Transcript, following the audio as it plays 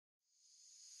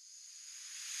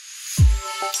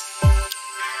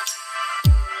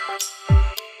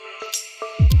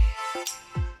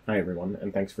Hi everyone,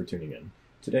 and thanks for tuning in.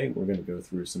 Today we're going to go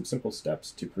through some simple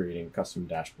steps to creating custom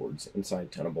dashboards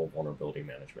inside Tenable Vulnerability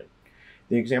Management.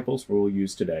 The examples we'll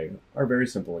use today are very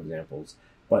simple examples,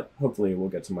 but hopefully we'll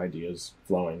get some ideas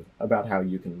flowing about how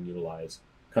you can utilize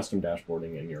custom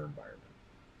dashboarding in your environment.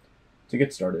 To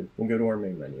get started, we'll go to our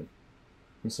main menu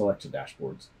and select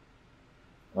Dashboards.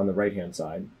 On the right-hand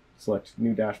side, select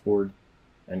New Dashboard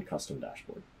and Custom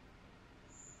Dashboard.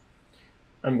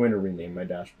 I'm going to rename my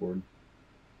dashboard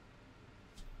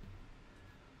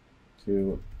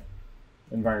to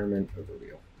Environment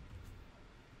Overview.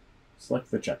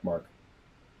 Select the check mark,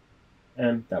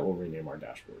 and that will rename our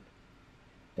dashboard.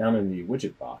 Down in the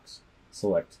widget box,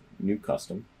 select New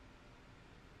Custom,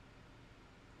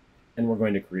 and we're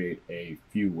going to create a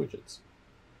few widgets.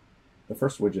 The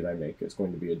first widget I make is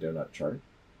going to be a donut chart,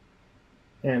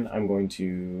 and I'm going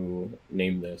to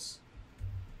name this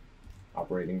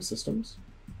Operating Systems.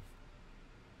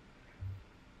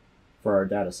 For our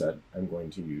data set, I'm going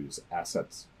to use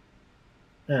assets,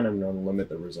 and I'm going to limit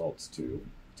the results to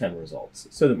 10 results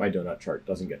so that my donut chart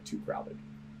doesn't get too crowded.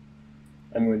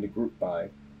 I'm going to group by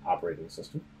operating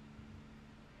system,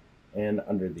 and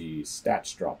under the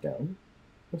stats dropdown,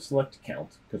 we'll select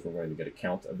count because we're going to get a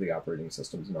count of the operating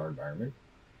systems in our environment.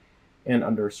 And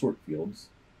under sort fields,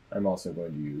 I'm also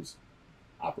going to use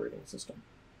operating system.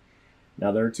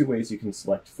 Now there are two ways you can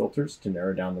select filters to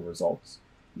narrow down the results.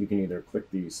 You can either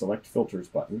click the Select Filters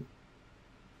button,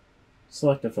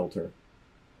 select a filter,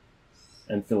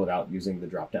 and fill it out using the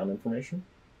drop-down information.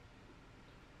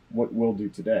 What we'll do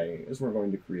today is we're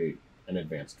going to create an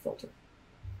advanced filter.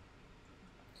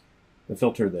 The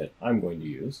filter that I'm going to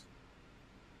use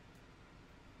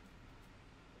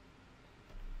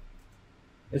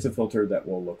is a filter that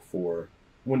will look for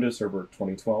Windows Server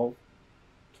 2012,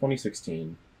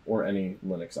 2016, or any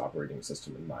Linux operating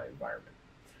system in my environment.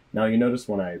 Now you notice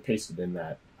when I pasted in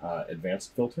that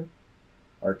advanced filter,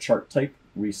 our chart type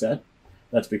reset.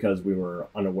 That's because we were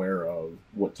unaware of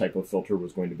what type of filter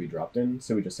was going to be dropped in,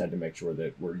 so we just had to make sure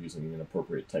that we're using an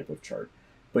appropriate type of chart.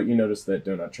 But you notice that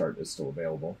donut chart is still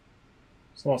available.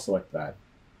 So I'll select that.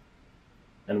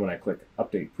 And when I click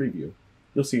Update Preview,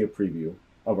 you'll see a preview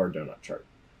of our donut chart.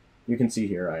 You can see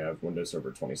here I have Windows Server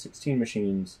 2016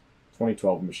 machines,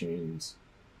 2012 machines,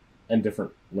 and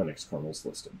different Linux kernels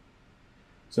listed.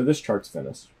 So this chart's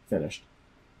finished.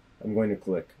 I'm going to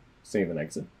click Save and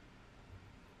Exit.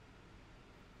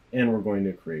 And we're going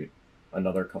to create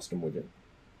another custom widget.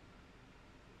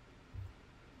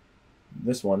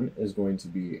 This one is going to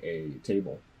be a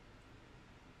table.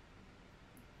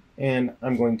 And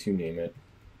I'm going to name it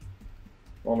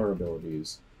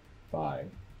Vulnerabilities by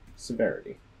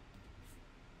Severity.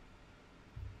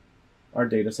 Our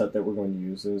data set that we're going to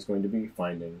use is going to be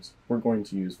findings. We're going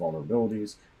to use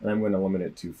vulnerabilities, and I'm going to limit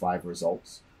it to 5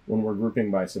 results. When we're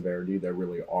grouping by severity, there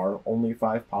really are only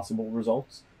 5 possible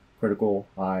results: critical,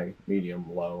 high,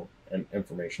 medium, low, and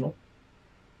informational.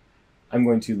 I'm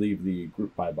going to leave the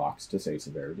group by box to say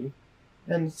severity,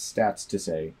 and stats to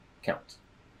say count.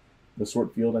 The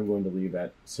sort field I'm going to leave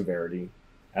at severity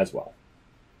as well.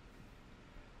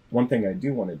 One thing I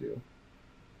do want to do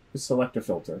is select a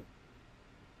filter.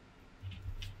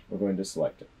 We're going to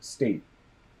select State.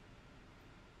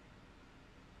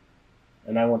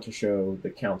 And I want to show the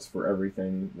counts for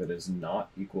everything that is not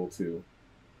equal to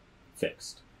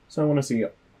fixed. So I want to see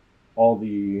all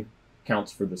the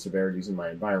counts for the severities in my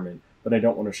environment, but I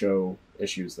don't want to show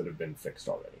issues that have been fixed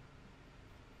already.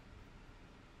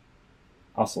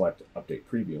 I'll select Update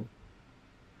Preview.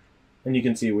 And you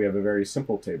can see we have a very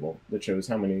simple table that shows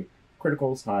how many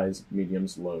criticals, highs,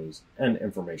 mediums, lows, and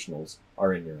informationals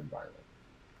are in your environment.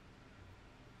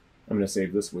 I'm going to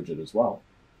save this widget as well.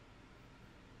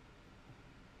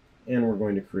 And we're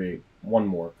going to create one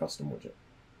more custom widget.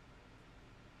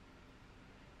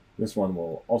 This one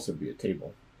will also be a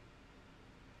table.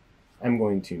 I'm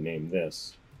going to name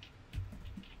this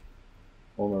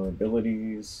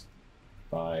Vulnerabilities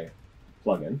by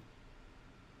Plugin.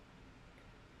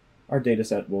 Our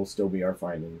dataset will still be our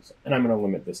findings, and I'm going to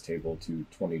limit this table to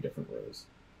 20 different rows.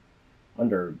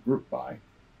 Under Group By,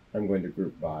 I'm going to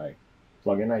group by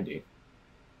Plugin ID.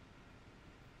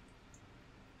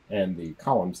 And the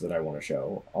columns that I want to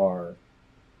show are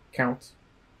count,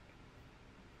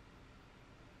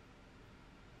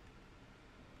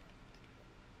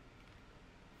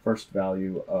 first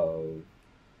value of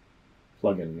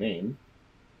plugin name,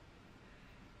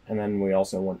 and then we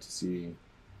also want to see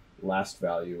last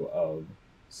value of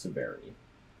severity.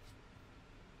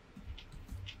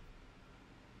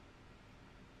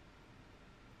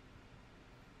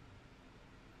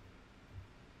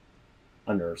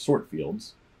 Under sort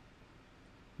fields,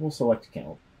 we'll select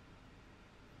count,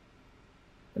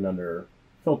 And under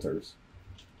filters,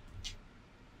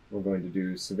 we're going to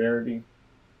do severity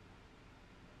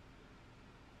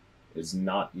is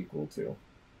not equal to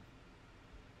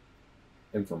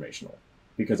informational,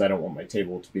 because I don't want my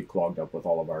table to be clogged up with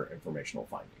all of our informational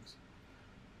findings.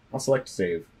 I'll select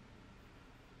Save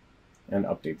and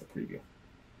update the preview.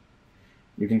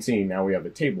 You can see now we have a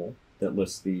table that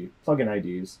lists the plugin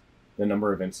IDs, the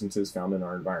number of instances found in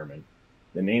our environment,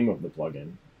 the name of the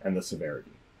plugin, and the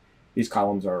severity. These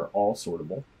columns are all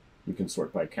sortable. You can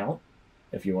sort by count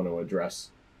if you want to address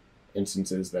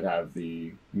instances that have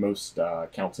the most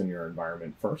counts in your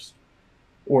environment first.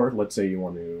 Or let's say you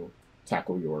want to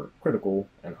tackle your critical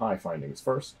and high findings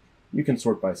first. You can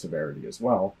sort by severity as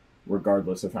well,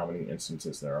 regardless of how many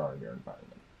instances there are in your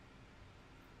environment.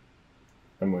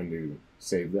 I'm going to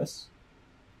save this.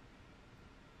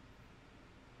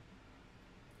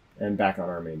 And back on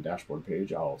our main dashboard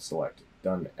page, I'll select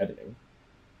Done Editing.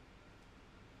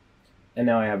 And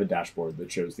now I have a dashboard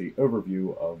that shows the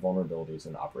overview of vulnerabilities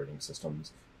in operating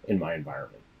systems in my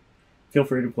environment. Feel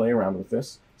free to play around with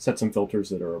this, set some filters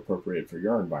that are appropriate for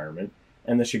your environment,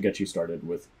 and this should get you started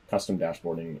with custom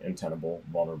dashboarding in Tenable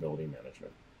Vulnerability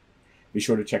Management. Be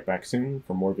sure to check back soon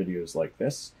for more videos like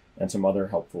this and some other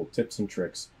helpful tips and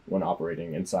tricks when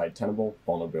operating inside Tenable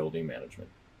Vulnerability Management.